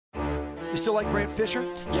You still like Grant Fisher?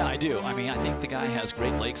 Yeah, I do. I mean, I think the guy has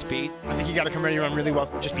great leg speed. I think you got to come ready to run really well.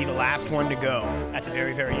 Just be the last one to go at the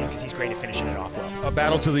very, very end because he's great at finishing it off well. A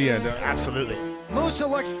battle to the end. Absolutely. Musa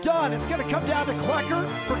looks done. It's going to come down to Klecker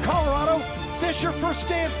for Colorado, Fisher for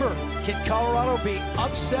Stanford. Can Colorado be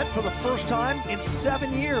upset for the first time in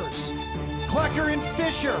 7 years? Klecker and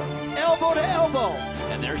Fisher, elbow to elbow.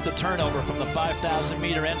 And there's the turnover from the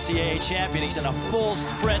 5,000-meter NCAA champion. He's in a full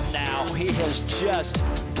sprint now. He has just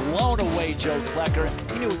blown away Joe Klecker.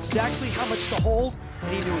 He knew exactly how much to hold,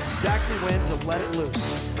 and he knew exactly when to let it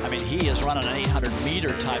loose. I mean, he is running an 800-meter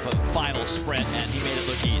type of final sprint, and he made it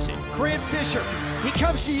look easy. Grant Fisher, he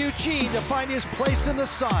comes to Eugene to find his place in the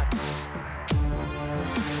sun.